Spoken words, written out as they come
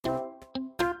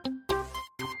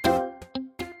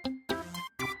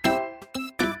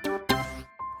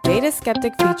Data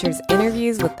Skeptic features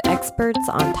interviews with experts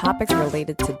on topics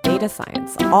related to data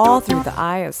science, all through the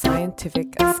eye of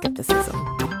scientific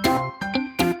skepticism.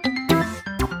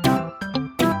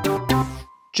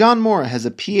 John Mora has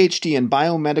a PhD in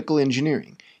biomedical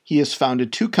engineering. He has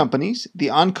founded two companies, the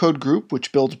OnCode Group,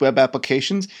 which builds web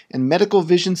applications, and Medical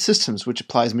Vision Systems, which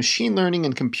applies machine learning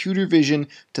and computer vision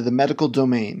to the medical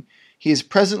domain. He is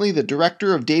presently the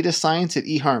Director of Data Science at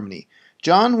eHarmony.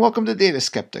 John, welcome to Data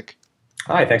Skeptic.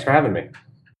 Hi, thanks for having me.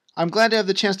 I'm glad to have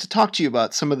the chance to talk to you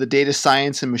about some of the data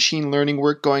science and machine learning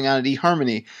work going on at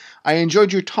eHarmony. I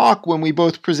enjoyed your talk when we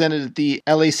both presented at the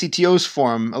LA CTO's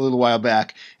forum a little while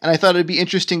back, and I thought it'd be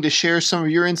interesting to share some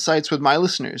of your insights with my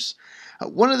listeners.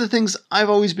 One of the things I've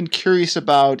always been curious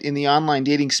about in the online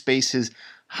dating space is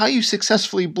how you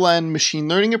successfully blend machine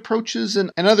learning approaches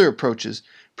and other approaches.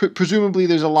 Presumably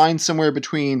there's a line somewhere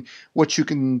between what you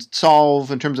can solve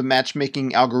in terms of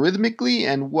matchmaking algorithmically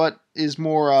and what is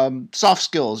more soft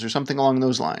skills or something along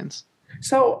those lines.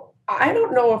 So I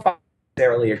don't know if I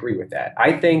necessarily agree with that.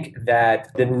 I think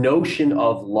that the notion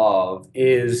of love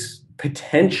is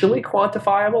potentially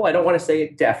quantifiable. I don't want to say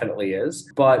it definitely is,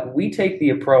 but we take the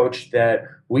approach that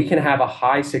we can have a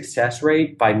high success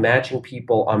rate by matching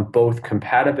people on both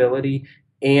compatibility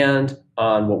and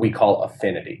on what we call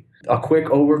affinity. A quick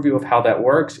overview of how that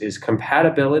works is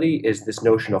compatibility is this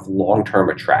notion of long-term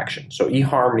attraction. So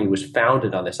eHarmony was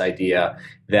founded on this idea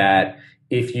that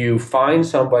if you find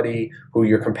somebody who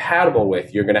you're compatible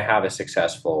with, you're going to have a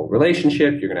successful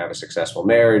relationship, you're going to have a successful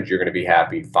marriage, you're going to be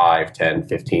happy 5, 10,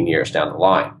 15 years down the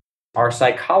line. Our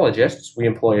psychologists, we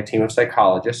employ a team of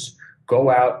psychologists,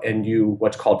 go out and do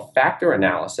what's called factor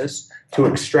analysis to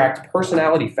extract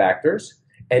personality factors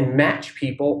and match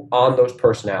people on those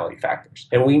personality factors.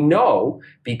 And we know,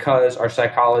 because our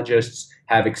psychologists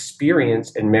have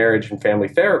experience in marriage and family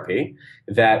therapy,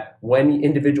 that when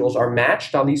individuals are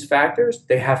matched on these factors,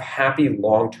 they have happy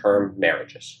long-term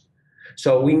marriages.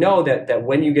 So we know that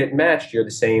when you get matched, you're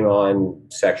the same on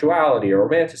sexuality or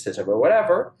romanticism or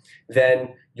whatever, then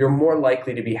you're more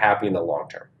likely to be happy in the long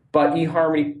term. But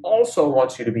eHarmony also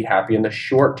wants you to be happy in the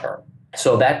short term.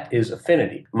 So that is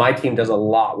affinity. My team does a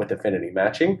lot with affinity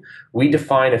matching. We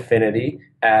define affinity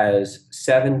as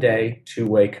 7-day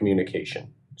two-way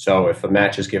communication. So if a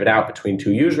match is given out between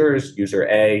two users, user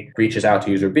A reaches out to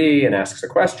user B and asks a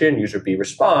question, user B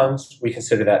responds, we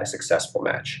consider that a successful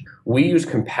match. We use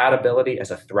compatibility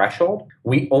as a threshold.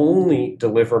 We only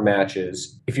deliver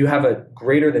matches if you have a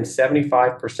greater than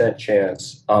 75%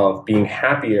 chance of being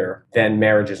happier than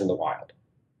marriages in the wild.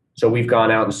 So we've gone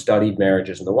out and studied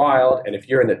marriages in the wild, and if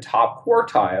you're in the top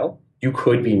quartile, you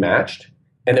could be matched.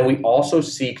 And then we also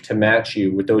seek to match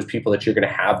you with those people that you're going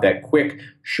to have that quick,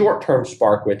 short-term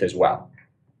spark with as well.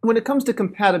 When it comes to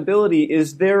compatibility,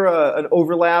 is there an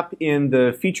overlap in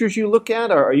the features you look at,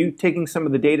 or are you taking some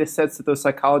of the data sets that those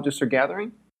psychologists are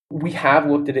gathering? We have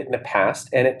looked at it in the past,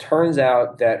 and it turns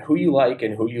out that who you like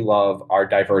and who you love are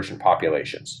divergent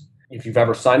populations. If you've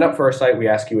ever signed up for our site, we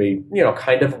ask you a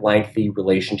kind of lengthy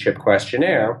relationship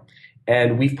questionnaire,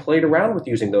 and we've played around with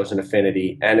using those in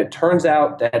affinity, and it turns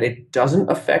out that it doesn't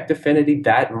affect affinity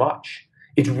that much.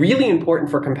 It's really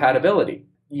important for compatibility.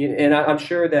 And I'm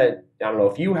sure that, I don't know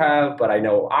if you have, but I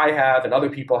know I have, and other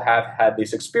people have had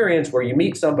this experience where you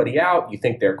meet somebody out, you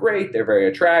think they're great, they're very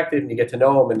attractive, and you get to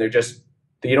know them, and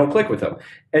you don't click with them.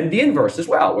 And the inverse as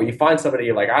well, where you find somebody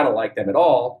you're like, I don't like them at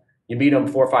all. You meet them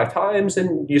 4 or 5 times,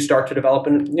 and you start to develop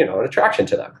an attraction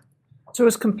to them. So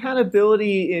is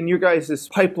compatibility in your guys'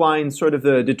 pipeline sort of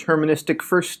the deterministic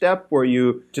first step where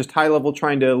you just high level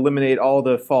trying to eliminate all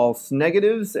the false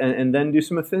negatives and then do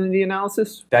some affinity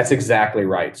analysis? That's exactly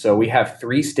right. So we have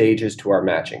 3 stages to our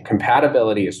matching.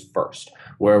 Compatibility is first,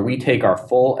 where we take our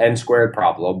full n-squared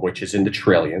problem, which is in the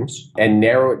trillions, and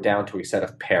narrow it down to a set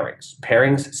of pairings.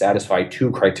 Pairings satisfy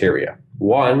 2 criteria.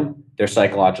 1, they're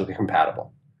psychologically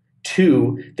compatible.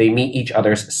 2, they meet each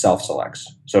other's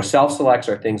self-selects. So self-selects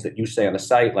are things that you say on the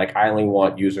site, like I only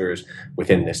want users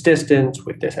within this distance,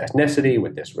 with this ethnicity,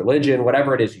 with this religion,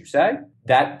 whatever it is you say.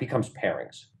 That becomes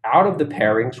pairings. Out of the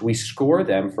pairings, we score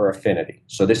them for affinity.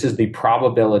 So this is the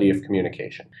probability of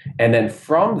communication. And then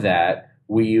from that,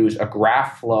 we use a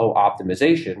graph flow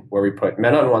optimization where we put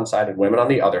men on one side and women on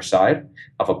the other side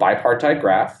of a bipartite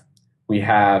graph. We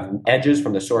have edges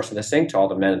from the source of the sink to all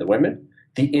the men and the women.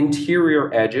 The interior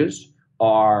edges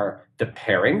are the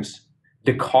pairings.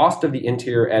 The cost of the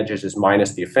interior edges is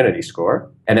minus the affinity score.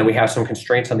 And then we have some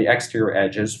constraints on the exterior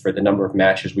edges for the number of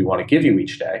matches we want to give you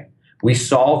each day. We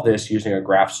solve this using a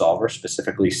graph solver,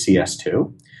 specifically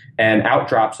CS2, and out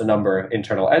drops a number of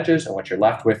internal edges, and what you're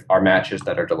left with are matches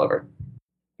that are delivered.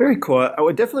 Very cool. I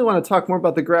would definitely want to talk more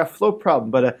about the graph flow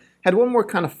problem, but had one more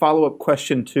kind of follow-up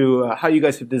question to how you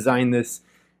guys have designed this.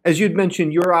 As you'd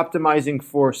mentioned, you're optimizing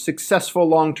for successful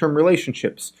long-term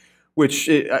relationships, which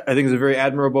I think is a very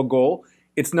admirable goal.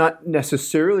 It's not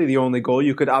necessarily the only goal.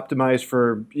 You could optimize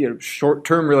for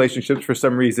short-term relationships for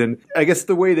some reason. I guess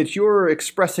the way that you're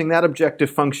expressing that objective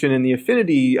function in the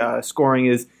affinity scoring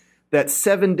is that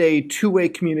 7-day two-way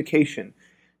communication.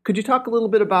 Could you talk a little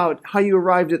bit about how you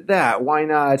arrived at that? Why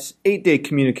not 8-day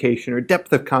communication or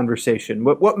depth of conversation?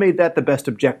 What made that the best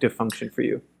objective function for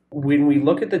you? When we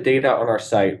look at the data on our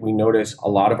site, we notice a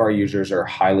lot of our users are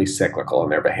highly cyclical in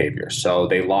their behavior. So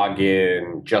they log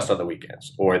in just on the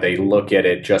weekends, or they look at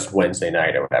it just Wednesday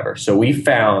night or whatever. So we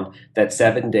found that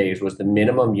 7 days was the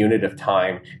minimum unit of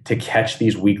time to catch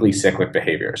these weekly cyclic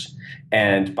behaviors.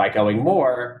 And by going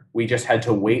more, we just had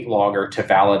to wait longer to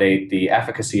validate the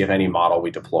efficacy of any model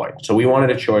we deployed. So we wanted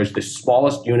to choose the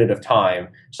smallest unit of time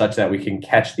such that we can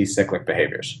catch these cyclic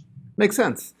behaviors. Makes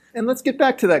sense. And let's get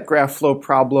back to that graph flow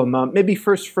problem, maybe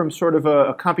first from sort of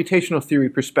a computational theory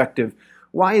perspective.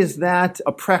 Why is that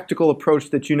a practical approach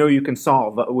that you can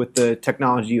solve with the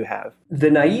technology you have? The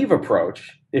naive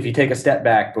approach, if you take a step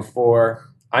back before,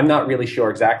 I'm not really sure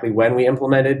exactly when we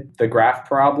implemented the graph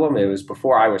problem. It was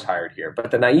before I was hired here.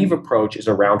 But the naive approach is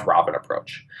a round-robin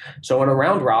approach. So in a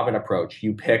round-robin approach,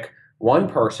 you pick one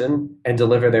person and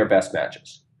deliver their best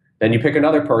matches. Then you pick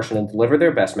another person and deliver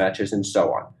their best matches, and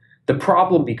so on. The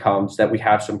problem becomes that we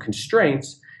have some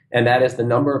constraints, and that is the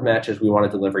number of matches we want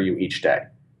to deliver you each day.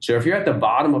 So if you're at the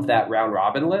bottom of that round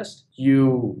robin list,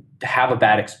 you have a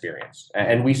bad experience.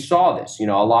 And we saw this. A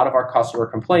lot of our customer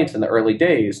complaints in the early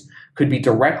days could be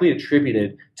directly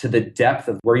attributed to the depth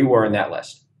of where you were in that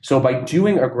list. So by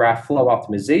doing a graph flow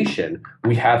optimization,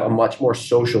 we have a much more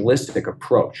socialistic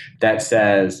approach that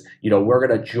says, we're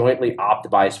going to jointly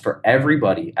optimize for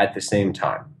everybody at the same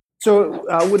time. So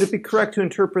would it be correct to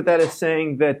interpret that as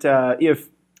saying that if,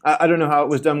 I don't know how it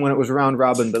was done when it was round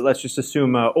robin, but let's just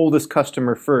assume oldest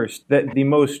customer first, that the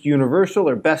most universal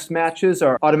or best matches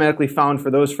are automatically found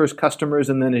for those first customers,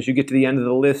 and then as you get to the end of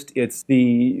the list, it's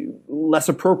the less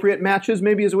appropriate matches,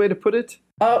 maybe is a way to put it?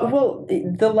 Well,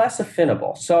 the less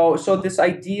affinable. So this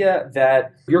idea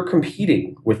that you're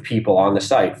competing with people on the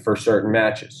site for certain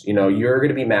matches, you're going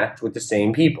to be matched with the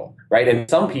same people, right? And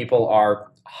some people are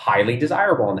highly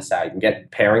desirable on the site. You can get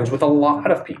pairings with a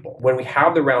lot of people. When we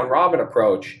have the round robin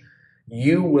approach,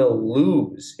 you will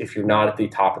lose if you're not at the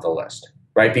top of the list,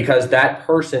 right? Because that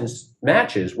person's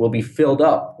matches will be filled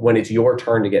up when it's your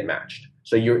turn to get matched.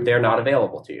 So they're not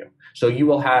available to you. So you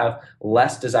will have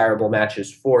less desirable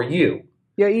matches for you.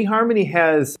 Yeah, eHarmony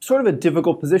has sort of a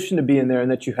difficult position to be in there in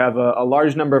that you have a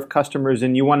large number of customers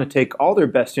and you want to take all their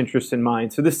best interests in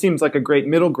mind. So this seems like a great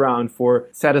middle ground for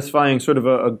satisfying sort of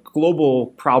a global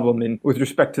problem with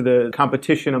respect to the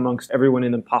competition amongst everyone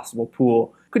in the possible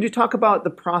pool. Could you talk about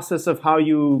the process of how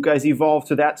you guys evolved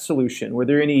to that solution? Were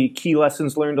there any key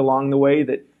lessons learned along the way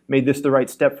that made this the right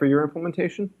step for your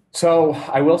implementation? So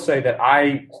I will say that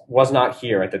I was not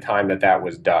here at the time that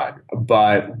was done,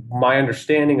 but my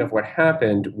understanding of what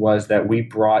happened was that we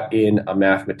brought in a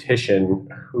mathematician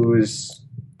whose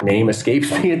name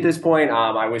escapes me at this point.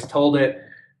 I was told it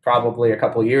probably a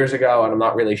couple of years ago, and I'm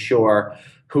not really sure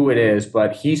who it is,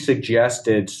 but he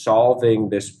suggested solving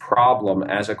this problem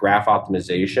as a graph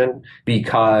optimization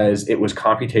because it was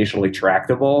computationally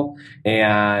tractable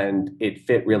and it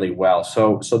fit really well.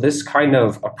 So this kind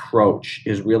of approach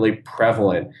is really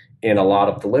prevalent in a lot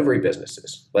of delivery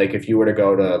businesses. Like if you were to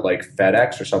go to like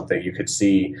FedEx or something, you could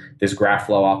see this graph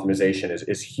flow optimization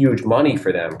is huge money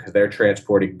for them because they're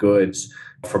transporting goods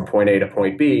from point A to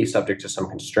point B subject to some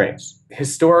constraints.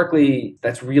 Historically,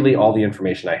 that's really all the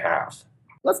information I have.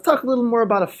 Let's talk a little more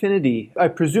about affinity. I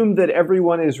presume that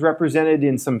everyone is represented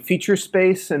in some feature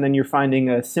space, and then you're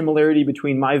finding a similarity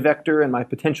between my vector and my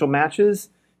potential matches.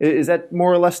 Is that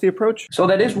more or less the approach? So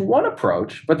that is one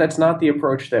approach, but that's not the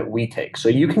approach that we take. So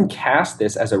you can cast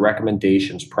this as a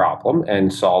recommendations problem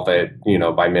and solve it,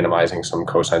 by minimizing some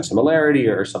cosine similarity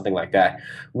or something like that.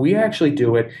 We actually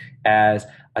do it as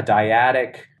a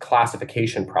dyadic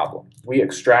classification problem. We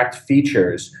extract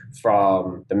features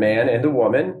from the man and the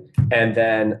woman, and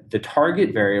then the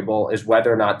target variable is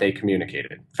whether or not they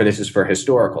communicated. This is for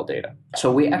historical data.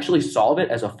 So we actually solve it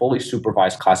as a fully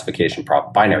supervised classification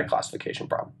problem, binary classification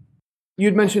problem.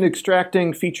 You'd mentioned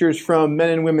extracting features from men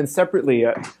and women separately.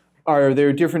 Are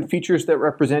there different features that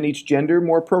represent each gender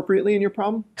more appropriately in your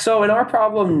problem? So in our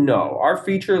problem, no. Our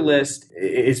feature list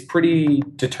is pretty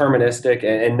deterministic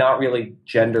and not really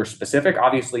gender specific.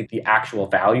 Obviously, the actual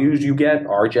values you get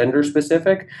are gender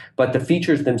specific, but the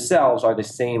features themselves are the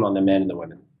same on the men and the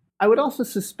women. I would also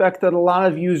suspect that a lot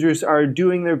of users are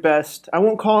doing their best, I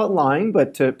won't call it lying,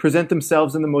 but to present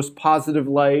themselves in the most positive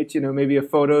light, maybe a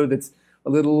photo that's a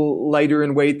little lighter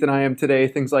in weight than I am today,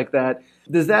 things like that.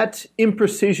 Does that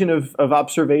imprecision of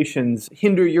observations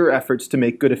hinder your efforts to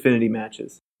make good affinity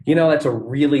matches? That's a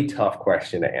really tough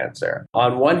question to answer.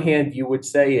 On one hand, you would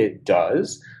say it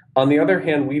does. On the other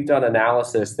hand, we've done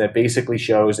analysis that basically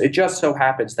shows it just so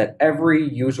happens that every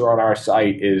user on our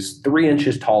site is 3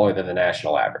 inches taller than the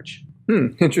national average.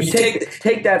 Interesting.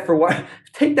 Take that for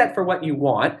what you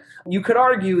want. You could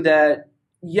argue that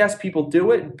yes, people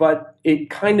do it, but it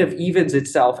kind of evens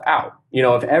itself out,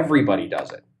 if everybody does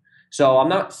it. So I'm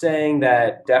not saying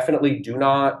that definitely do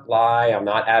not lie. I'm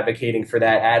not advocating for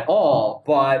that at all,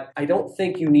 but I don't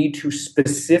think you need to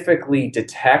specifically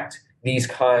detect these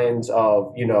kinds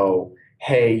of,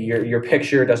 hey, your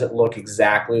picture doesn't look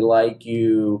exactly like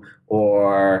you,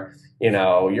 or,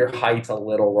 your height's a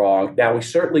little wrong. Now, we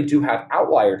certainly do have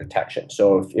outlier detection.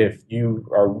 So if you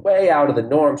are way out of the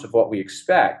norms of what we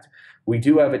expect, we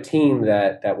do have a team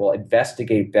that will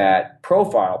investigate that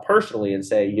profile personally and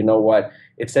say, you know what,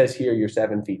 it says here you're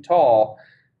 7 feet tall.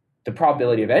 The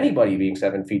probability of anybody being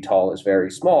 7 feet tall is very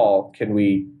small. Can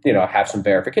we, have some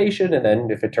verification? And then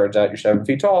if it turns out you're 7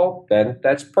 feet tall, then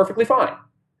that's perfectly fine.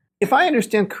 If I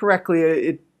understand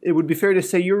correctly, it would be fair to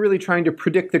say you're really trying to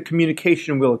predict that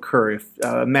communication will occur if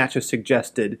a match is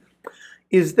suggested.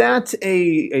 Is that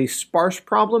a sparse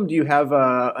problem? Do you have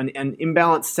an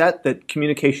imbalanced set that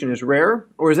communication is rare?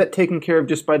 Or is that taken care of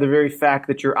just by the very fact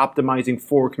that you're optimizing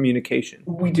for communication?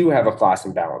 We do have a class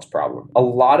imbalance problem. A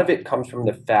lot of it comes from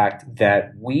the fact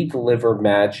that we deliver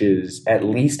matches at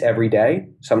least every day,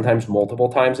 sometimes multiple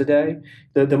times a day.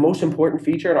 The most important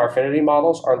feature in our affinity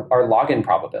models are login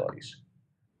probabilities.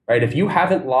 Right? If you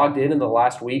haven't logged in the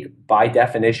last week, by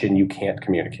definition, you can't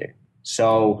communicate.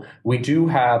 So we do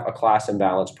have a class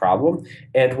imbalance problem,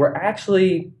 and we're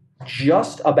actually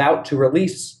just about to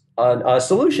release a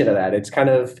solution to that. It's kind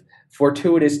of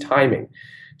fortuitous timing.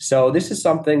 So this is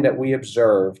something that we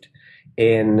observed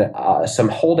in some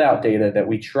holdout data that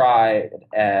we tried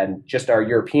and just our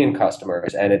European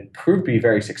customers, and it proved to be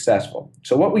very successful.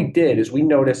 So what we did is we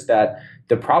noticed that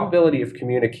the probability of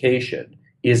communication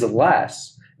is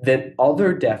less than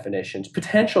other definitions,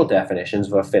 potential definitions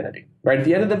of affinity. Right? At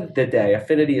the end of the day,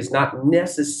 affinity is not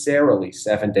necessarily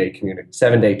 7-day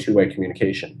two-way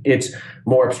communication. It's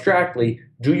more abstractly,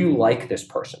 do you like this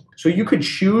person? So you could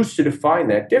choose to define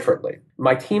that differently.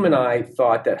 My team and I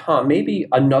thought that, maybe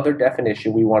another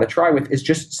definition we want to try with is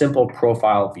just simple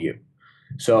profile view.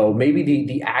 So maybe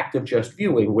the act of just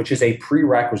viewing, which is a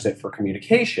prerequisite for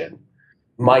communication,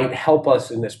 might help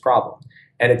us in this problem.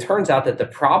 And it turns out that the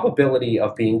probability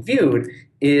of being viewed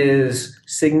is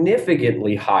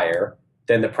significantly higher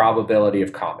than the probability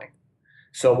of calming.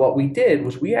 So what we did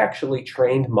was we actually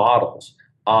trained models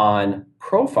on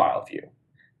profile view,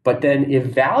 but then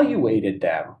evaluated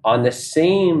them on the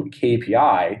same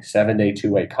KPI, 7-day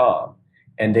two-way calm,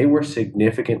 and they were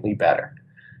significantly better.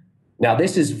 Now,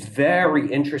 this is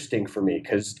very interesting for me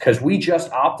because we just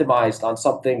optimized on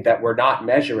something that we're not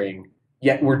measuring,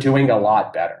 yet we're doing a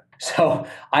lot better. So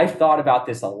I've thought about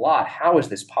this a lot. How is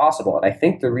this possible? And I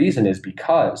think the reason is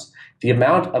because the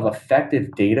amount of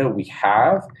effective data we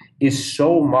have is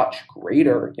so much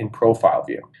greater in profile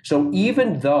view. So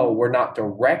even though we're not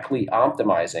directly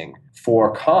optimizing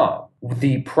for calm,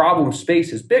 the problem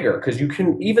space is bigger because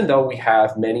even though we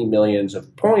have many millions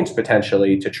of points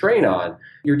potentially to train on,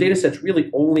 your data set's really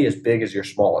only as big as your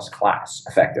smallest class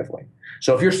effectively.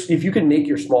 So if you can make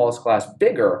your smallest class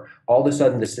bigger, all of a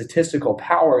sudden the statistical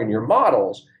power in your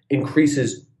models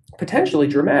increases potentially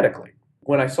dramatically.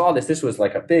 When I saw this was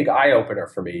like a big eye-opener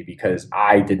for me because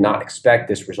I did not expect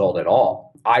this result at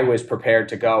all. I was prepared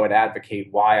to go and advocate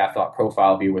why I thought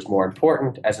profile view was more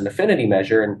important as an affinity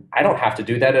measure, and I don't have to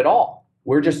do that at all.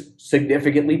 We're just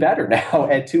significantly better now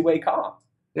at two-way calm.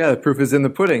 Yeah, the proof is in the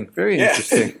pudding. Very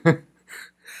interesting.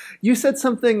 You said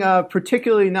something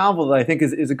particularly novel that I think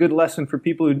is a good lesson for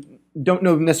people who don't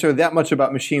know necessarily that much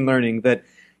about machine learning, that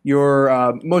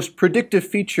your most predictive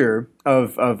feature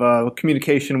of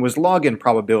communication was login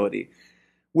probability,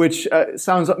 which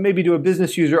sounds maybe to a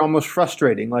business user almost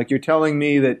frustrating. Like you're telling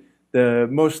me that the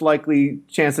most likely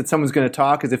chance that someone's going to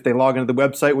talk is if they log into the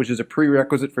website, which is a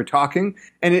prerequisite for talking.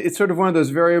 And it's sort of one of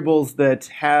those variables that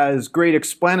has great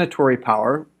explanatory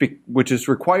power, which is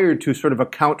required to sort of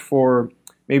account for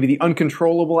maybe the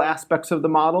uncontrollable aspects of the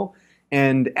model.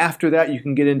 And after that, you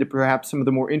can get into perhaps some of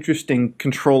the more interesting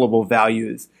controllable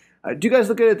values. Do you guys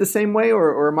look at it the same way,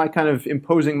 or am I kind of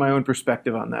imposing my own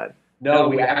perspective on that? No,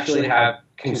 we actually have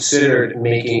considered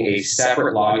making a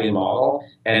separate login model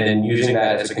and then using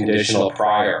that as a conditional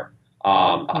prior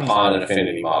upon an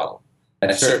affinity model.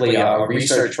 That's certainly a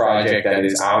research project that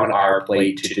is on our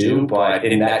plate to do, but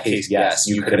in that case, yes,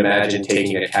 you could imagine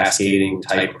taking a cascading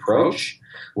type approach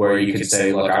where you could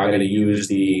say, look, I'm going to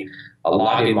use a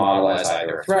login model as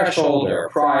either a threshold or a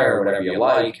prior, or whatever you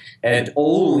like, and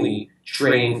only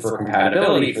train for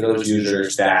compatibility for those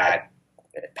users that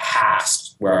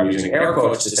passed, where I'm using air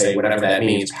quotes to say whatever that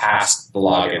means, past the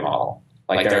login model.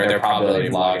 Like their probability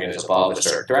of login is above a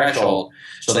certain threshold.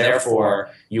 So therefore,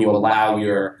 you allow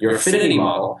your affinity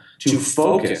model to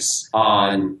focus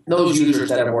on those users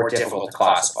that are more difficult to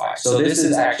classify. So this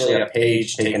is actually a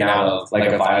page taken out of like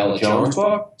a Viola Jones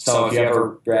book. So if you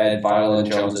ever read Viola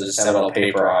Jones's seminal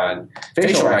paper on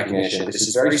facial recognition, this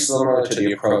is very similar to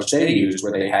the approach they used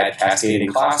where they had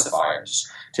cascading classifiers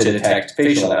to detect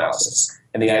facial analysis.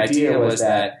 And the idea was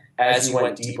that as you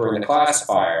went deeper in the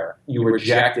classifier, you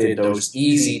rejected those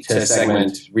easy to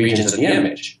segment regions of the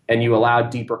image, and you allowed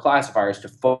deeper classifiers to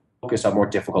focus on more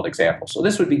difficult examples. So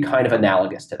this would be kind of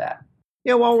analogous to that.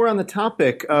 Yeah, while we're on the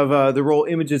topic of the role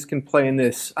images can play in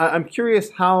this, I'm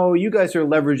curious how you guys are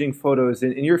leveraging photos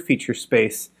in your feature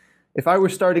space. If I were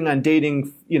starting on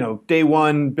dating, day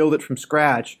one, build it from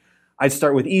scratch, I'd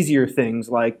start with easier things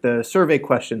like the survey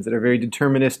questions that are very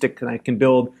deterministic, and I can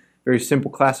build very simple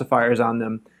classifiers on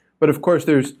them. But of course,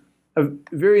 there's a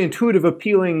very intuitive,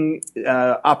 appealing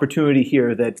opportunity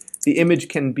here that the image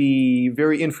can be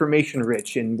very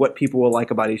information-rich in what people will like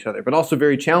about each other, but also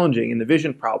very challenging in the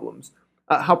vision problems.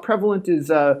 How prevalent is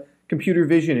computer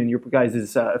vision in your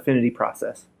guys' affinity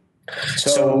process?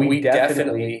 So we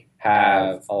definitely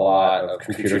have a lot of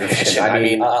computer vision. I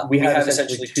mean, we have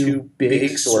essentially two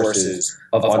big sources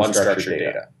of unstructured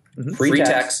data, free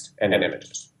text and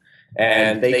images.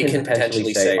 And they can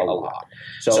potentially say a lot.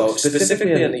 So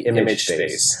specifically in the image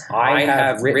space, I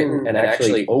have written and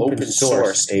actually open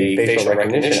sourced a facial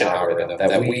recognition algorithm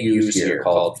that we use here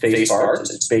called FaceBards.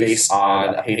 It's based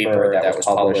on a paper that was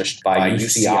published by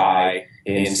UCI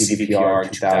in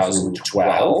CVPR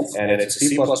 2012, and it's a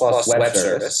C++ web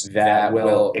service that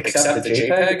will accept the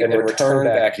JPEG and then return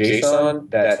back JSON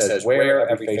that says where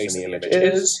every face in the image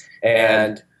is,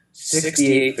 and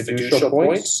 68 fiducial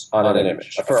points on an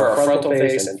image for a frontal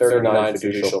face and 39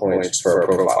 fiducial points for a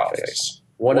profile face.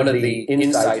 One of the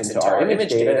insights into our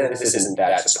image data, and this isn't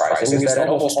that surprising, is that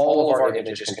almost all of our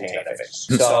images contain a face.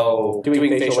 So doing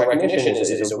facial recognition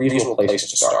is a reasonable place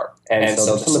to start. And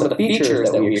so some of the features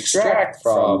that we extract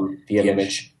from the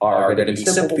image are going to be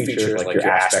simple features like your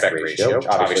aspect ratio, which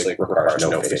obviously requires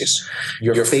no face,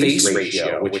 your face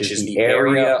ratio, which is the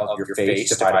area of your face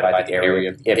divided by the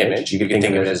area of the image. You can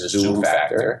think of it as a zoom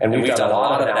factor. And we've done a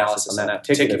lot of analysis on that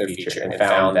particular feature and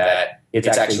found that it's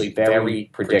actually very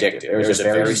predictive. There's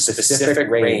a very specific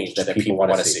range that people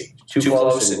want to see. Too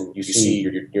close and you see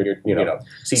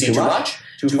see too much.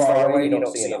 Too far away, you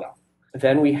don't see enough.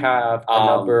 Then we have a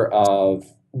number of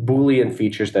Boolean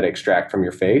features that extract from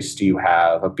your face. Do you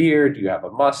have a beard? Do you have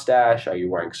a mustache? Are you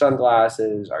wearing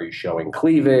sunglasses? Are you showing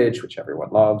cleavage, which everyone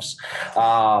loves?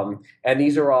 And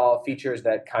these are all features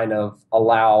that kind of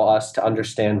allow us to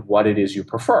understand what it is you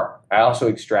prefer. I also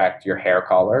extract your hair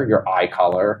color, your eye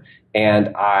color,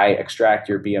 and I extract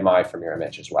your BMI from your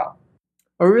image as well.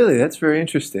 Oh, really? That's very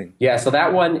interesting. Yeah, so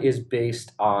that one is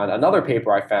based on another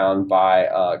paper I found by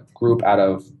a group out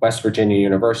of West Virginia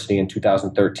University in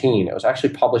 2013. It was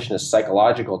actually published in a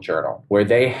psychological journal where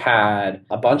they had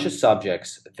a bunch of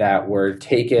subjects that were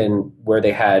taken where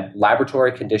they had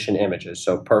laboratory condition images,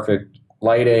 so perfect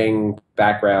lighting,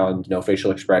 background, no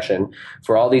facial expression.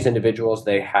 For all these individuals,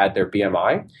 they had their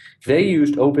BMI. They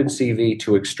used OpenCV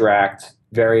to extract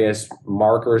various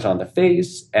markers on the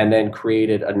face and then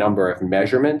created a number of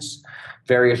measurements,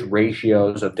 various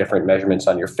ratios of different measurements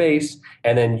on your face,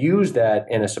 and then used that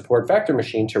in a support vector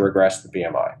machine to regress the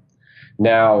BMI.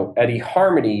 Now, at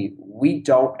eHarmony, we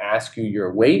don't ask you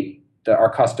your weight.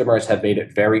 Our customers have made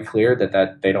it very clear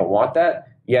that they don't want that,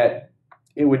 yet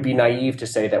it would be naive to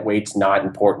say that weight's not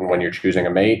important when you're choosing a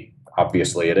mate.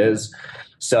 Obviously it is.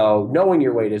 So knowing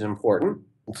your weight is important.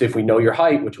 So if we know your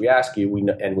height, which we ask you, we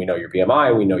know your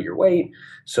BMI, we know your weight.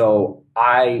 So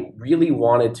I really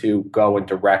wanted to go and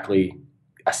directly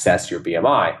assess your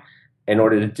BMI. In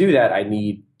order to do that, I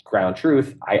need ground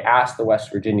truth. I asked the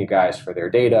West Virginia guys for their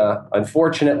data.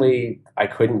 Unfortunately, I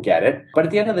couldn't get it. But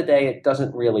at the end of the day, it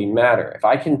doesn't really matter. If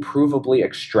I can provably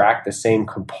extract the same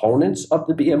components of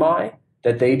the BMI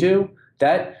that they do,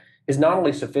 that is not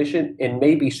only sufficient and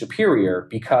may be superior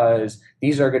because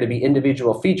these are going to be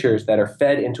individual features that are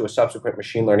fed into a subsequent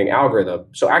machine learning algorithm.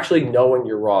 So actually knowing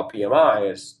your raw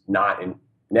BMI is not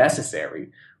necessary.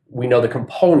 We know the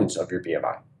components of your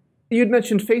BMI. You'd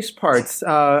mentioned face parts.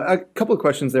 A couple of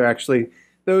questions there, actually.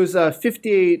 Those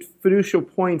 58 fiducial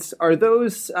points, are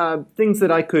those things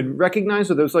that I could recognize?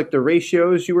 Are those like the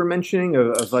ratios you were mentioning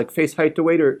of like face height to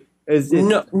weight? Or is it...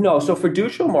 No. So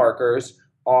fiducial markers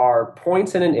are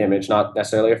points in an image, not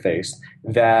necessarily a face,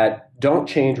 that don't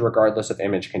change regardless of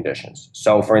image conditions.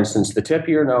 So for instance, the tip of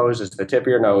your nose is the tip of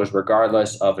your nose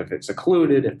regardless of if it's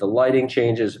occluded, if the lighting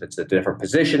changes, if it's a different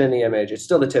position in the image, it's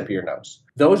still the tip of your nose.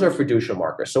 Those are fiducial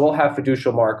markers. So we'll have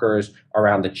fiducial markers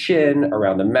around the chin,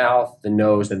 around the mouth, the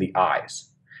nose, and the eyes.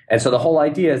 And so the whole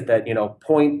idea is that,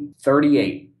 point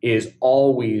 38 is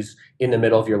always in the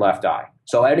middle of your left eye.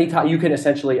 So anytime you can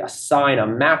essentially assign a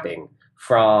mapping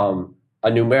from a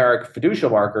numeric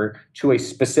fiducial marker to a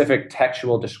specific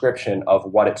textual description of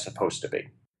what it's supposed to be.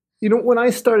 When I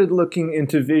started looking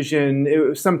into vision, it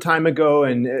was some time ago,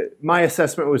 and my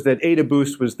assessment was that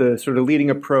AdaBoost was the sort of leading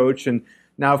approach. And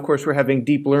now, of course, we're having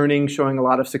deep learning showing a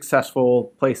lot of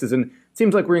successful places. And it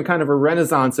seems like we're in kind of a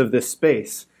renaissance of this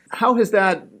space. How has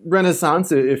that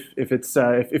renaissance,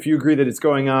 if you agree that it's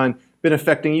going on, been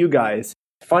affecting you guys?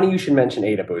 Funny you should mention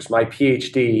AdaBoost. My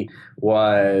PhD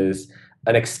was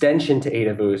an extension to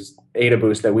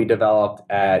AdaBoost that we developed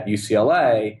at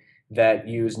UCLA that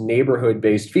used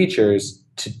neighborhood-based features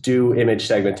to do image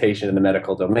segmentation in the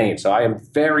medical domain. So I am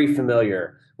very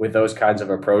familiar with those kinds of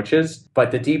approaches, but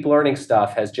the deep learning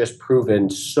stuff has just proven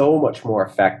so much more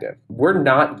effective. We're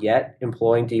not yet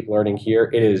employing deep learning here.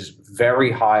 It is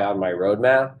very high on my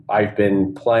roadmap. I've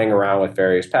been playing around with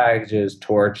various packages,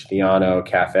 Torch, Theano,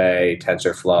 Caffe,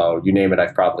 TensorFlow, you name it,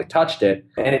 I've probably touched it.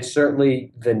 And it's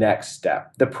certainly the next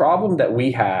step. The problem that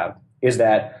we have is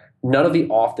that none of the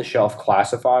off-the-shelf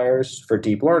classifiers for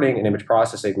deep learning and image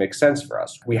processing make sense for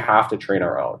us. We have to train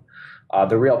our own.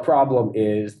 The real problem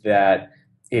is that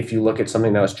if you look at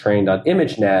something that was trained on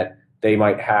ImageNet, they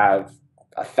might have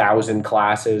 1,000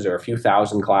 classes or a few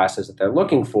thousand classes that they're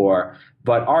looking for,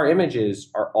 but our images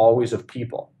are always of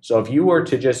people. So if you were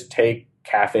to just take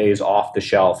Caffe's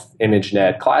off-the-shelf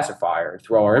ImageNet classifier and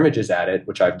throw our images at it,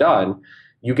 which I've done,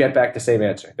 you get back the same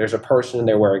answer. There's a person and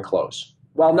they're wearing clothes.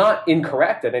 While not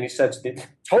incorrect in any sense,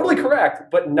 totally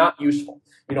correct, but not useful.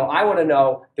 I want to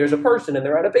know there's a person and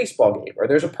they're at a baseball game, or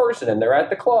there's a person and they're at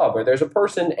the club, or there's a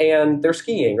person and they're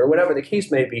skiing, or whatever the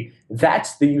case may be.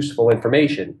 That's the useful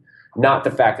information, not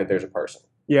the fact that there's a person.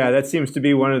 Yeah, that seems to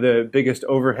be one of the biggest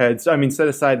overheads. I mean, set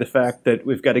aside the fact that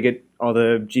we've got to get all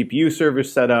the GPU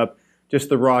servers set up, just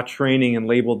the raw training and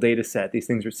labeled data set. These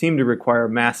things seem to require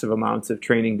massive amounts of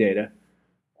training data.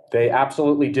 They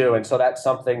absolutely do. And so that's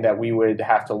something that we would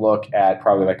have to look at,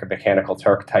 probably like a Mechanical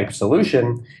Turk type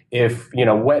solution when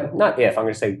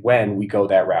we go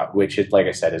that route, which is, like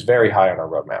I said, is very high on our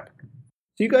roadmap.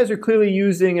 So you guys are clearly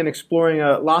using and exploring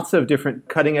lots of different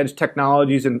cutting edge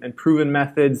technologies and proven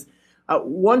methods.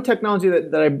 One technology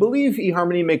that I believe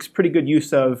eHarmony makes pretty good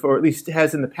use of, or at least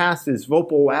has in the past, is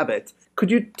Vopal Wabbit. Could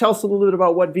you tell us a little bit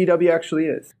about what VW actually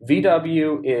is?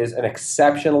 VW is an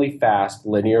exceptionally fast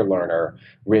linear learner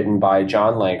written by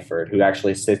John Langford, who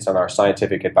actually sits on our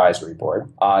scientific advisory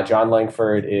board. John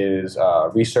Langford is a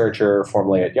researcher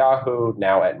formerly at Yahoo,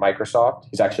 now at Microsoft.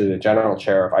 He's actually the general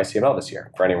chair of ICML this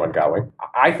year, for anyone going.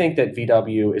 I think that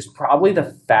VW is probably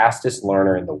the fastest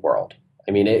learner in the world.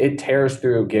 I mean, it tears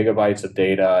through gigabytes of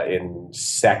data in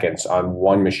seconds on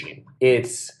one machine.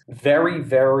 It's very,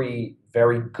 very,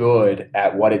 very good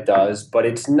at what it does, but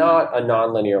it's not a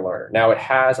nonlinear learner. Now, it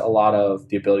has a lot of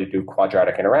the ability to do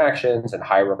quadratic interactions and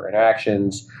high-order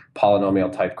interactions,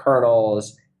 polynomial type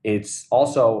kernels. It's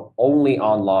also only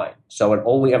online, so it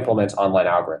only implements online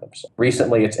algorithms.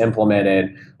 Recently, it's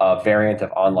implemented a variant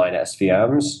of online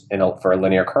SVMs for a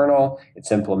linear kernel.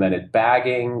 It's implemented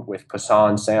bagging with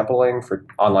Poisson sampling for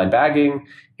online bagging.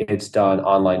 It's done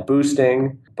online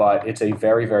boosting, but it's a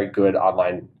very, very good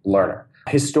online learner.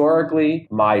 Historically,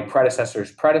 my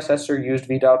predecessor's predecessor used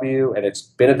VW, and it's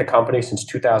been at the company since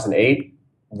 2008.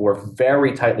 We're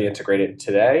very tightly integrated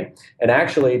today. And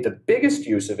actually, the biggest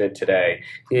use of it today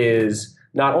is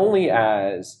not only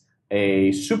as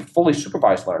a fully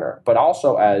supervised learner, but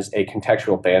also as a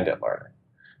contextual bandit learner.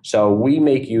 So we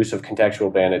make use of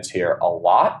contextual bandits here a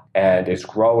lot, and it's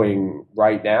growing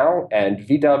right now. And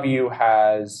VW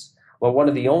has, one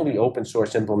of the only open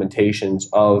source implementations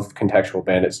of contextual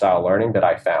bandit style learning that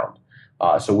I found.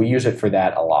 So we use it for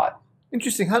that a lot.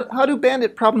 Interesting. How do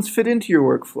bandit problems fit into your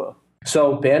workflow?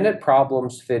 So bandit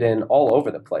problems fit in all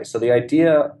over the place. So the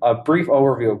idea, a brief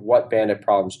overview of what bandit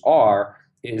problems are,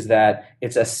 is that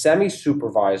it's a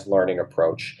semi-supervised learning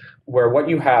approach where what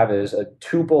you have is a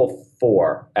tuple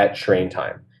 4 at train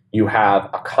time. You have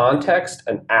a context,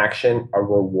 an action, a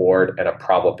reward, and a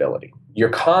probability. Your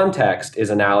context is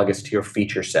analogous to your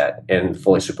feature set in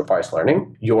fully supervised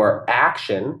learning. Your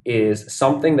action is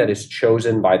something that is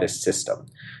chosen by the system.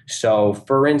 So,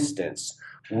 for instance,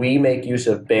 we make use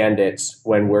of bandits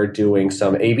when we're doing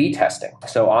some A/B testing.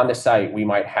 So on the site, we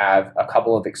might have a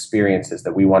couple of experiences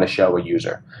that we want to show a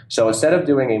user. So instead of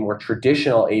doing a more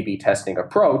traditional A/B testing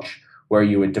approach, where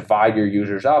you would divide your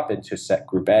users up into set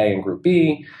group A and group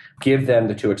B, give them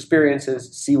the two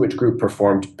experiences, see which group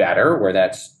performed better, where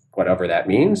that's whatever that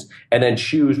means, and then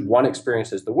choose one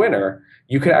experience as the winner,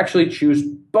 you could actually choose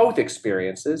both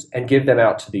experiences and give them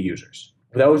out to the users.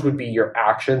 Those would be your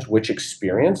actions, which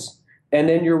experience. And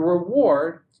then your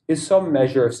reward is some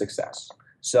measure of success.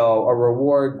 So a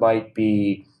reward might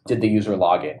be, did the user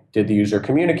log in? Did the user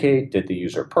communicate? Did the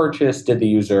user purchase? Did the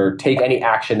user take any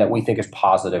action that we think is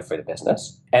positive for the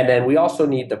business? And then we also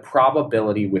need the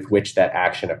probability with which that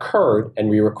action occurred, and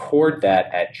we record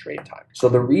that at trade time. So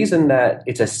the reason that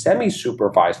it's a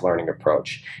semi-supervised learning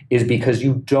approach is because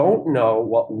you don't know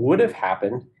what would have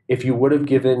happened if you would have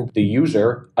given the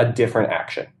user a different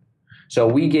action. So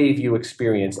we gave you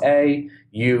experience A,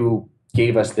 you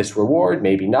gave us this reward,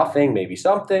 maybe nothing, maybe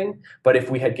something. But if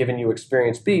we had given you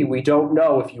experience B, we don't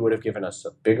know if you would have given us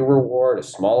a bigger reward, a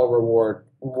smaller reward,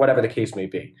 whatever the case may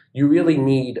be. You really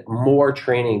need more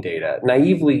training data.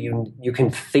 Naively, you can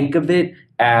think of it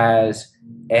as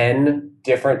N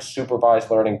different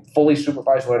supervised learning, fully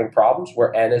supervised learning problems,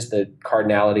 where N is the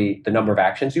cardinality, the number of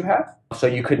actions you have. So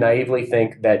you could naively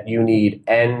think that you need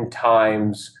N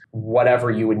times whatever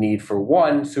you would need for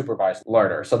one supervised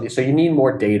learner. So you need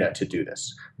more data to do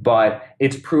this. But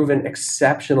it's proven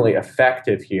exceptionally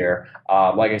effective here.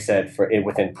 Like I said,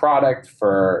 within product,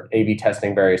 for A/B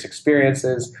testing various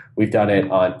experiences. We've done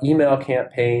it on email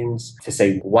campaigns to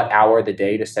say what hour of the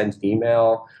day to send an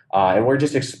email. And we're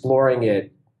just exploring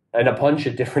it in a bunch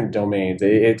of different domains.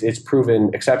 It's proven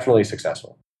exceptionally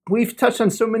successful. We've touched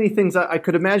on so many things. I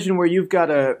could imagine where you've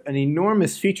got an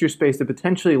enormous feature space to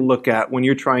potentially look at when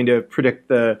you're trying to predict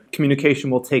the communication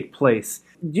will take place.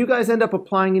 Do you guys end up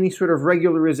applying any sort of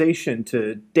regularization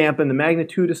to dampen the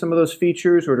magnitude of some of those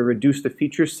features or to reduce the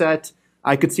feature set?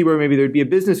 I could see where maybe there'd be a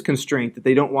business constraint that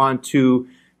they don't want to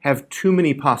have too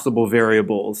many possible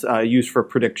variables used for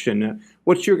prediction.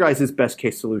 What's your guys' best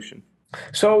case solution?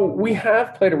 So we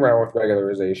have played around with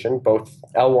regularization, both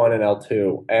L1 and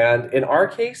L2, and in our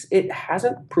case, it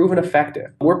hasn't proven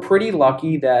effective. We're pretty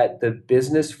lucky that the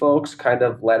business folks kind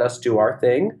of let us do our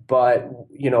thing, but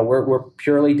we're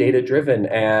purely data driven,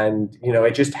 and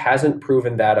it just hasn't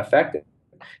proven that effective.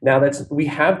 Now we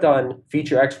have done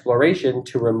feature exploration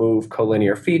to remove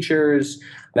collinear features.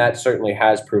 That certainly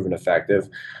has proven effective.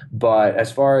 But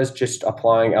as far as just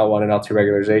applying L1 and L2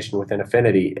 regularization within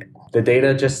Affinity, the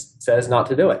data just says not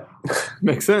to do it.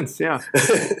 Makes sense, yeah.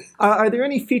 Are there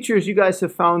any features you guys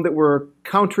have found that were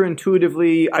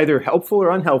counterintuitively either helpful or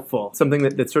unhelpful? Something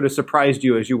that sort of surprised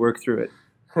you as you work through it?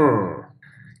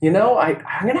 I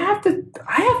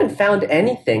haven't found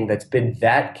anything that's been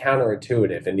that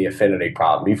counterintuitive in the Affinity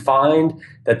problem. We find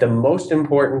that the most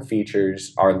important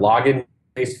features are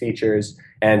login-based features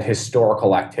and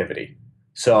historical activity.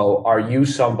 So are you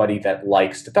somebody that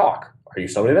likes to talk? Are you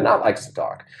somebody that not likes to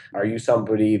talk? Are you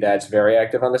somebody that's very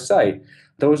active on the site?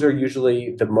 Those are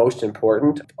usually the most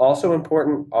important. Also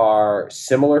important are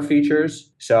similar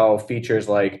features. So features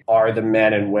like, are the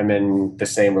men and women the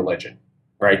same religion?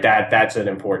 Right, that's an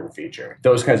important feature.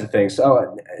 Those kinds of things.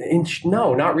 So,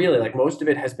 no, not really. Like most of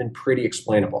it has been pretty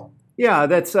explainable. Yeah,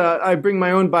 that's. I bring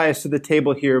my own bias to the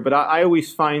table here, but I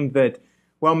always find that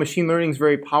while machine learning is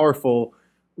very powerful,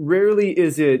 rarely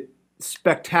is it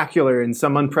spectacular in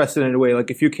some unprecedented way. Like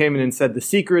if you came in and said the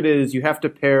secret is you have to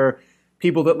pair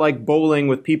people that like bowling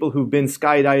with people who've been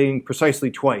skydiving precisely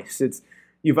twice.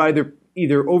 You've either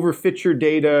overfit your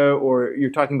data or you're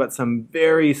talking about some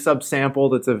very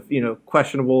subsample that's of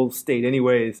questionable state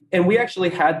anyways. And we actually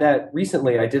had that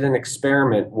recently. I did an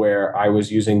experiment where I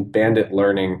was using bandit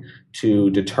learning to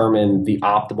determine the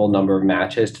optimal number of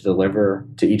matches to deliver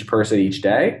to each person each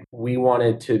day. We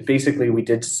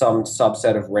did some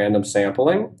subset of random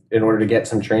sampling in order to get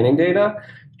some training data.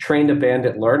 Trained a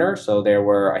bandit learner, so there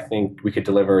were, I think we could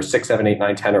deliver 6, 7, 8,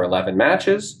 9, 10, or 11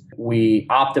 matches. We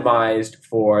optimized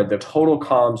for the total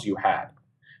comms you had.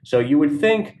 So you would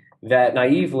think that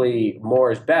naively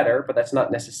more is better, but that's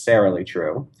not necessarily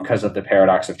true because of the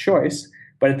paradox of choice.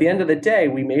 But at the end of the day,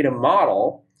 we made a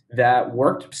model that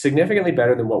worked significantly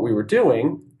better than what we were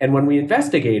doing. And when we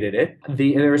investigated it,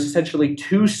 there was essentially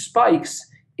 2 spikes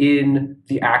in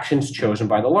the actions chosen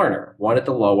by the learner, one at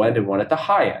the low end and one at the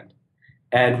high end.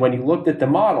 And when you looked at the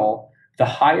model the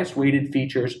highest weighted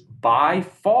features by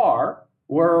far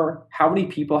were how many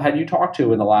people had you talked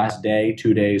to in the last day,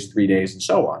 2 days, 3 days, and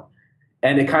so on.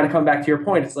 And it kind of come back to your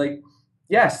point. It's like,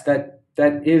 yes, that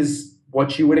is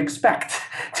what you would expect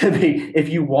to be. If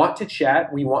you want to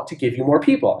chat, we want to give you more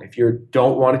people. If you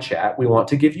don't want to chat, we want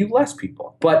to give you less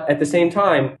people. But at the same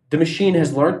time, the machine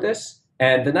has learned this.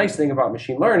 And the nice thing about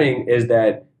machine learning is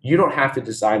that you don't have to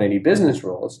design any business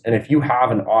rules. And if you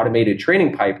have an automated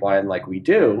training pipeline like we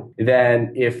do,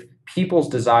 then if people's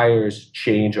desires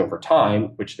change over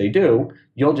time, which they do,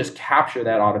 you'll just capture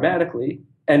that automatically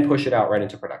and push it out right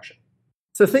into production.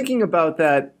 So thinking about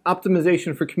that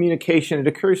optimization for communication, it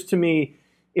occurs to me,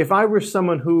 if I were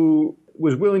someone who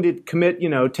was willing to commit,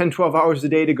 10, 12 hours a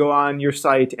day to go on your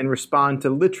site and respond to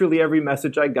literally every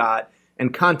message I got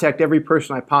and contact every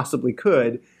person I possibly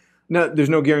could, now, there's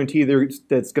no guarantee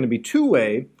that's going to be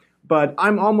two-way, but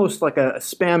I'm almost like a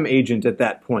spam agent at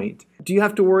that point. Do you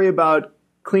have to worry about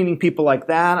cleaning people like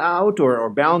that out or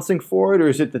balancing for it? Or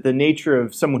is it that the nature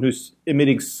of someone who's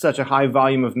emitting such a high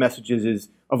volume of messages is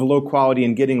of low quality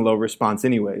and getting low response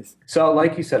anyways? So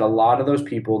like you said, a lot of those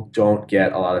people don't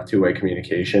get a lot of two-way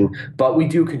communication, but we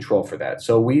do control for that.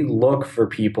 So we look for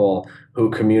people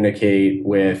who communicate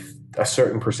with a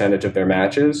certain percentage of their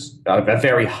matches, a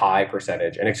very high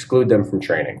percentage, and exclude them from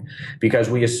training because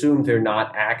we assume they're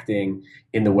not acting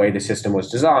in the way the system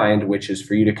was designed, which is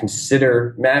for you to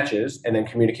consider matches and then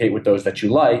communicate with those that you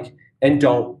like and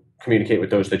don't communicate with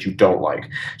those that you don't like.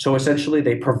 So essentially,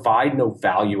 they provide no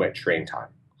value at train time.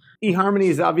 eHarmony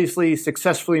has obviously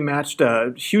successfully matched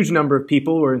a huge number of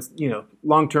people who are in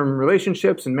long-term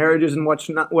relationships and marriages and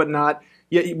whatnot.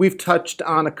 Yet we've touched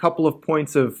on a couple of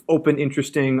points of open,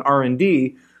 interesting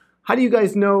R&D. How do you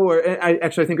guys know, I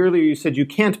think earlier you said you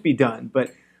can't be done,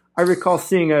 but I recall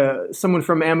seeing someone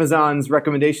from Amazon's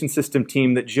recommendation system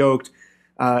team that joked,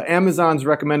 Amazon's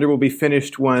recommender will be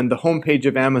finished when the homepage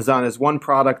of Amazon is one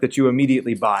product that you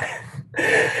immediately buy.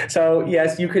 So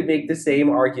yes, you could make the same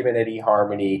argument at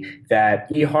eHarmony that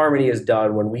eHarmony is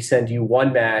done when we send you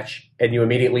one match and you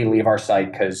immediately leave our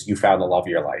site because you found the love of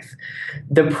your life.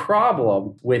 The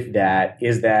problem with that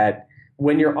is that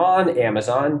when you're on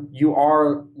Amazon, you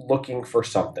are looking for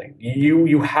something.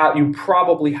 You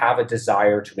probably have a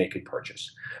desire to make a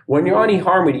purchase. When you're on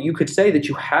eHarmony, you could say that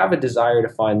you have a desire to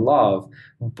find love,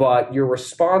 but your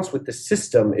response with the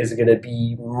system is going to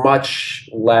be much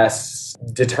less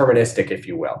deterministic, if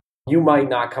you will. You might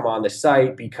not come on the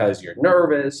site because you're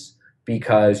nervous,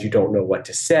 because you don't know what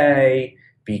to say,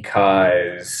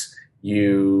 because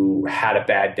you had a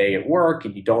bad day at work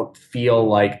and you don't feel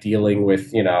like dealing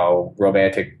with,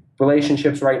 romantic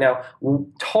relationships right now.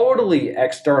 Totally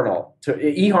external to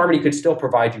eHarmony could still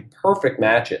provide you perfect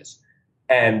matches,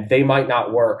 and they might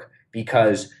not work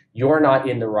because you're not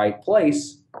in the right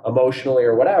place emotionally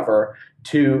or whatever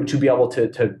to be able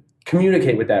to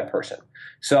communicate with that person.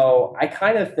 So I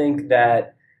kind of think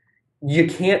that you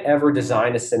can't ever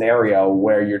design a scenario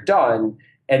where you're done,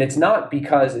 and it's not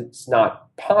because it's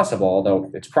not possible, although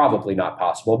it's probably not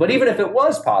possible. But even if it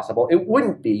was possible, it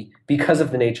wouldn't be because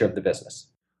of the nature of the business.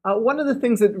 One of the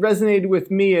things that resonated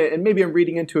with me, and maybe I'm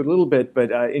reading into it a little bit,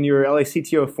 but in your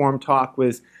LACTO forum talk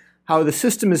was how the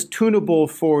system is tunable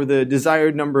for the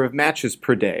desired number of matches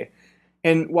per day.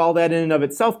 And while that in and of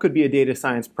itself could be a data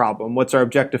science problem, what's our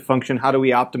objective function? How do we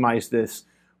optimize this?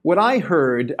 What I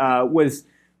heard was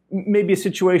maybe a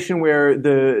situation where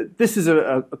this is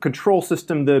a control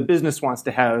system the business wants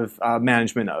to have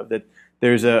management of, that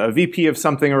there's a VP of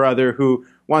something or other who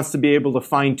wants to be able to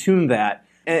fine-tune that.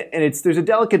 And there's a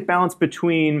delicate balance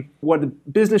between what a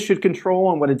business should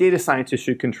control and what a data scientist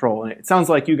should control. And it sounds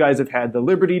like you guys have had the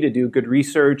liberty to do good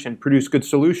research and produce good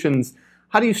solutions.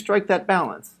 How do you strike that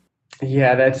balance?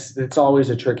 Yeah, it's always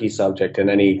a tricky subject in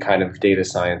any kind of data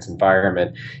science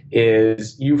environment,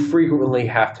 is you frequently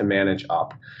have to manage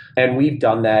up. And we've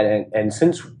done that. And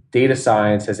since data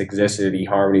science has existed at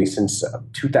eHarmony since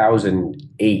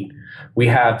 2008, we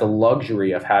have the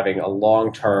luxury of having a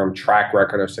long-term track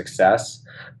record of success.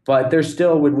 But there's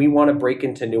still, when we want to break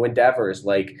into new endeavors,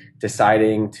 like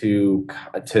deciding to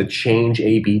change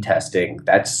A/B testing,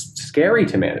 that's scary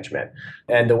to management.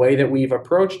 And the way that we've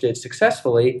approached it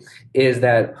successfully is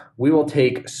that we will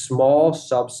take small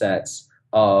subsets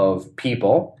of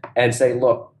people and say,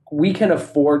 look, we can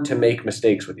afford to make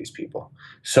mistakes with these people.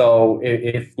 So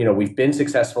if we've been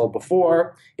successful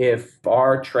before, if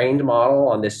our trained model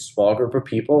on this small group of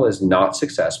people is not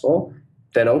successful,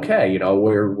 then okay,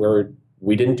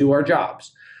 we didn't do our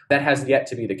jobs. That has yet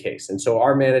to be the case. And so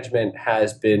our management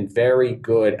has been very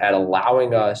good at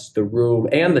allowing us the room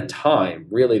and the time,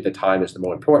 really the time is the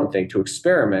more important thing, to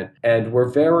experiment. And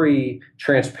we're very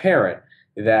transparent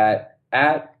that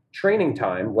at training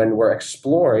time, when we're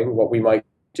exploring what we might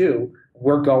do,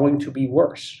 we're going to be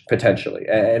worse potentially.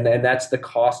 And that's the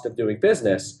cost of doing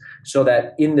business, so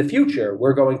that in the future,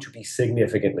 we're going to be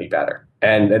significantly better.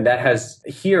 And that has,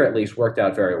 here at least, worked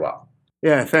out very well.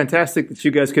 Yeah, fantastic that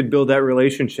you guys could build that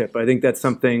relationship. I think that's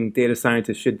something data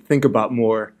scientists should think about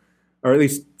more, or at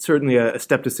least certainly a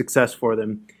step to success for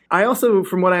them. I also,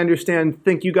 from what I understand,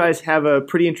 think you guys have a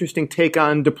pretty interesting take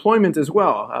on deployment as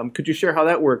well. Could you share how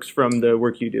that works from the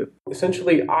work you do?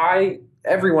 Essentially,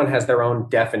 everyone has their own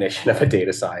definition of a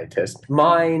data scientist.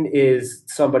 Mine is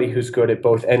somebody who's good at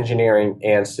both engineering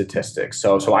and statistics.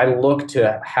 So I look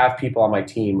to have people on my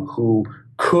team who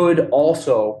could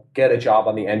also get a job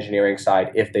on the engineering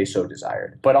side if they so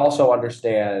desired, but also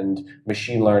understand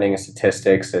machine learning and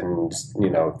statistics and,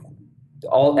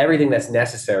 everything that's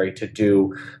necessary to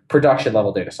do production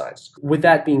level data science. With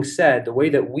that being said, the way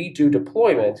that we do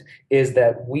deployment is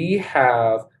that we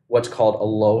have what's called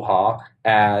Aloha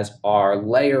as our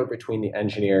layer between the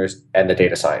engineers and the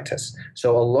data scientists.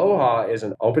 So Aloha is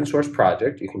an open source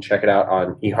project. You can check it out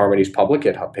on eHarmony's public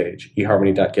GitHub page,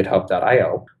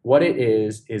 eharmony.github.io. What it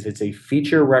is it's a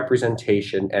feature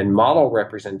representation and model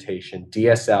representation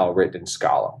DSL written in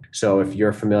Scala. So if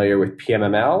you're familiar with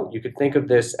PMML, you could think of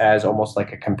this as almost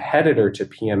like a competitor to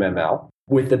PMML,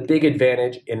 with the big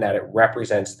advantage in that it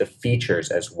represents the features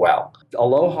as well.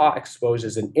 Aloha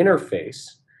exposes an interface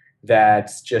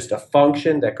that's just a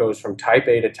function that goes from type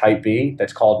A to type B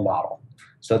that's called model.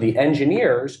 So the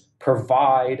engineers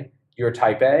provide your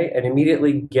type A and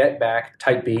immediately get back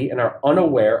type B and are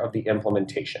unaware of the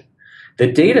implementation.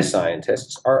 The data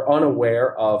scientists are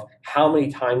unaware of how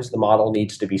many times the model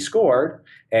needs to be scored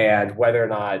and whether or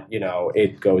not,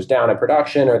 it goes down in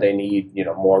production or they need,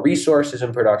 more resources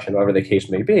in production, whatever the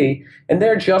case may be. And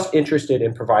they're just interested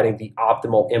in providing the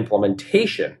optimal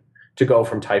implementation to go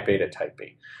from type A to type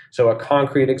B. So a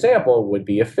concrete example would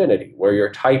be affinity, where your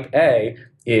type A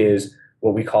is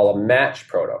what we call a match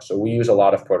proto. So we use a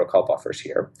lot of protocol buffers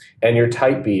here. And your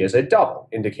type B is a double,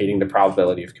 indicating the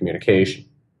probability of communication.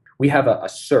 We have a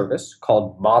service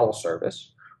called model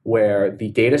service, where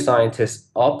the data scientists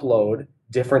upload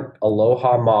different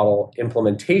Aloha model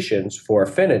implementations for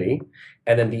affinity.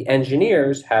 And then the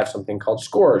engineers have something called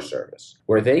scorer service,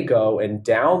 where they go and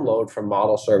download from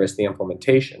model service the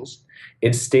implementations,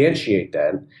 instantiate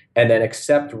them, and then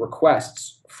accept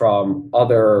requests from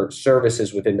other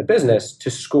services within the business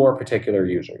to score particular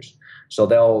users. So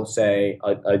they'll say,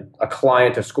 a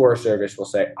client of scorer service will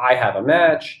say, I have a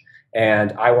match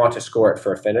and I want to score it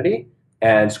for affinity,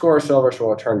 and scorer service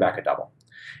will return back a double.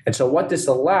 And so what this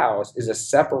allows is a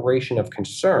separation of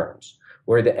concerns,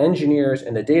 where the engineers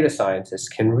and the data scientists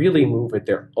can really move at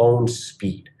their own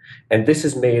speed. And this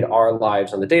has made our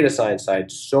lives on the data science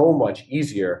side so much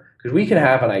easier, because we can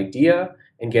have an idea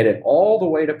and get it all the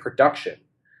way to production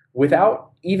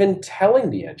without even telling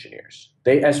the engineers.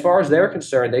 As far as they're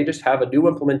concerned, they just have a new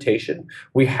implementation.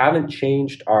 We haven't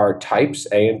changed our types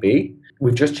A and B.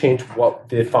 We've just changed what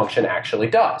the function actually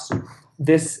does.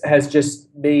 This has just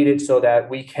made it so that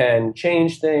we can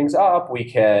change things up. We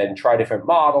can try different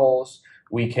models.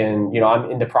 We can, I'm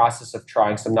in the process of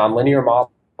trying some nonlinear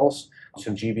models,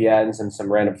 some GBNs and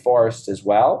some random forests as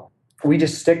well. We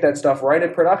just stick that stuff right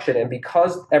in production. And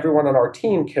because everyone on our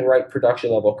team can write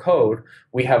production level code,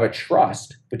 we have a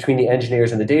trust between the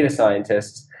engineers and the data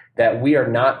scientists that we are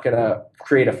not going to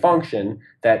create a function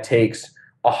that takes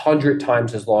 100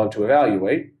 times as long to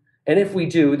evaluate. And if we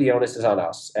do, the onus is on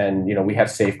us. And, we have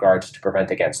safeguards to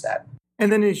prevent against that.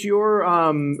 And then is your,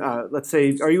 let's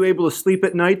say, are you able to sleep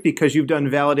at night because you've done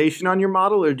validation on your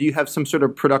model, or do you have some sort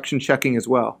of production checking as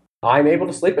well? I'm able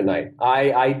to sleep at night.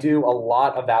 I do a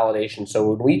lot of validation.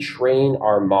 So when we train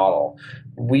our model,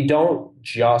 we don't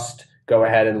just go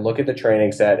ahead and look at the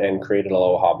training set and create an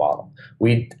Aloha model.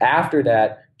 We, after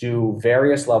that, do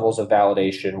various levels of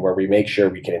validation where we make sure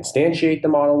we can instantiate the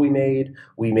model we made.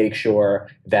 We make sure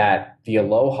that the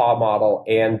Aloha model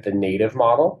and the native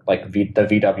model, like the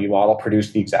VW model,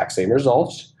 produce the exact same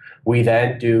results. We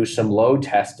then do some load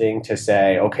testing to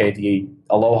say, okay, the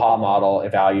Aloha model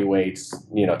evaluates,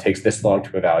 takes this long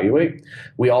to evaluate.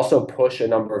 We also push a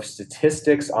number of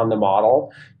statistics on the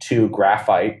model to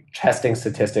Graphite, testing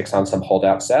statistics on some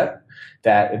holdout set.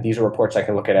 That these are reports I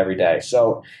can look at every day.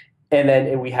 And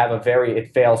then we have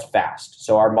it fails fast.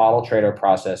 So our model trainer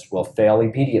process will fail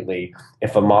immediately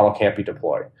if a model can't be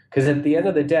deployed. Because at the end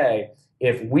of the day,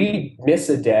 if we miss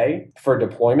a day for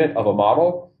deployment of a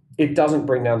model, it doesn't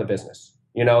bring down the business.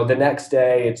 The next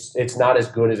day, it's not as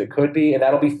good as it could be, and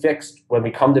that'll be fixed when we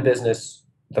come to business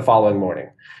the following morning.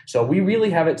 So we really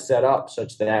have it set up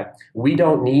such that we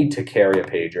don't need to carry a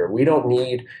pager. We don't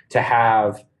need to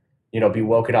have be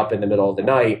woken up in the middle of the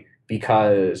night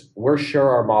because we're sure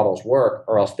our models work,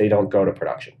 or else they don't go to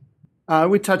production.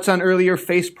 We touched on earlier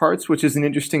Face Parts, which is an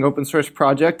interesting open source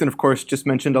project, and of course just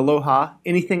mentioned Aloha.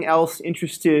 Anything else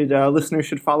interested listeners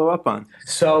should follow up on?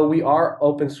 So we are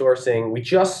open sourcing. We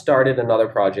just started another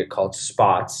project called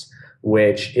Spots,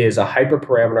 which is a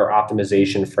hyperparameter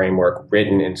optimization framework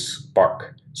written in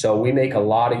Spark. So we make a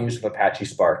lot of use of Apache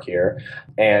Spark here.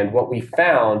 And what we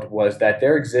found was that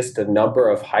there exists a number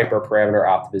of hyperparameter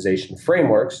optimization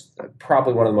frameworks,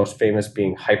 probably one of the most famous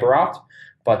being HyperOpt,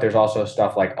 but there's also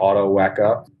stuff like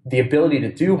AutoWeka. The ability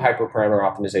to do hyperparameter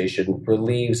optimization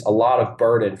relieves a lot of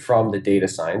burden from the data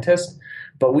scientist,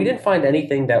 but we didn't find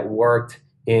anything that worked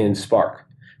in Spark.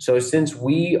 So since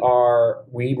we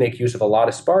make use of a lot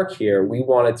of Spark here, we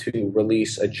wanted to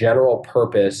release a general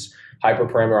purpose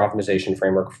hyperparameter optimization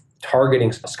framework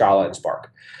targeting Scala and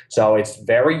Spark. So it's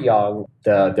very young.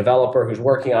 The developer who's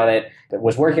working on it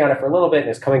was working on it for a little bit and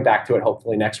is coming back to it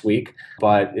hopefully next week.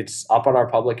 But it's up on our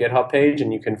public GitHub page,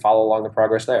 and you can follow along the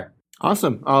progress there.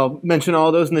 Awesome. I'll mention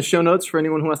all those in the show notes for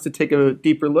anyone who wants to take a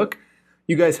deeper look.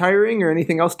 You guys hiring or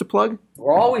anything else to plug?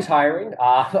 We're always hiring.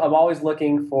 I'm always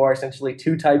looking for essentially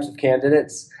two types of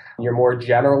candidates. Your more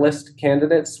generalist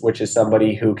candidates, which is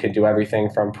somebody who can do everything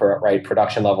from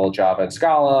production level Java and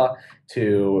Scala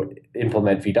to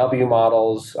implement VW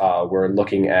models. We're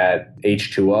looking at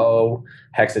H2O,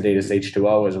 Hexadata's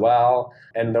H2O as well.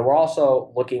 And then we're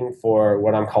also looking for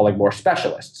what I'm calling more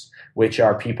specialists, which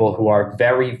are people who are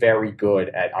very, very good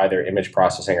at either image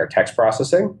processing or text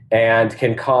processing and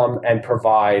can come and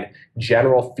provide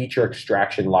general feature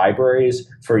extraction libraries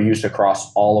for use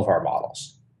across all of our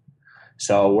models.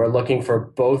 So we're looking for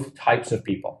both types of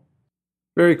people.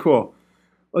 Very cool.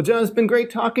 Well, John, it's been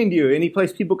great talking to you. Any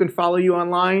place people can follow you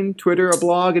online, Twitter, a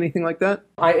blog, anything like that?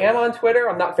 I am on Twitter.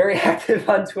 I'm not very active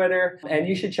on Twitter. And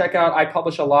you should check out, I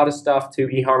publish a lot of stuff to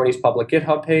eHarmony's public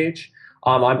GitHub page.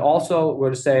 I'm also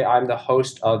going to say I'm the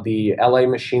host of the LA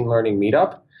Machine Learning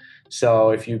Meetup. So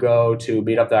if you go to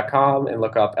meetup.com and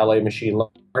look up LA Machine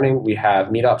Learning, we have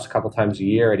meetups a couple times a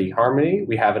year at eHarmony.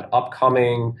 We have an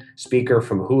upcoming speaker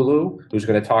from Hulu who's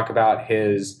going to talk about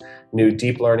his new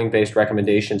deep learning-based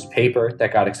recommendations paper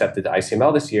that got accepted to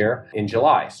ICML this year in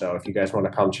July. So if you guys want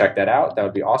to come check that out, that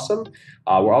would be awesome.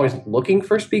 We're always looking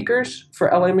for speakers for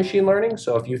LA Machine Learning.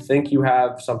 So if you think you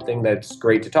have something that's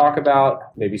great to talk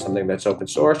about, maybe something that's open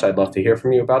source, I'd love to hear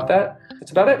from you about that.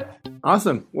 That's about it.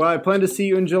 Awesome. Well, I plan to see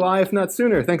you in July, if not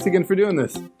sooner. Thanks again for doing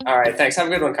this. All right. Thanks. Have a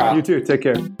good one, Kyle. You too. Take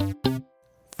care.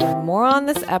 For more on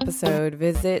this episode,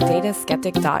 visit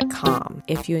dataskeptic.com.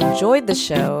 If you enjoyed the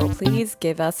show, please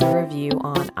give us a review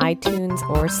on iTunes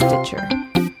or Stitcher.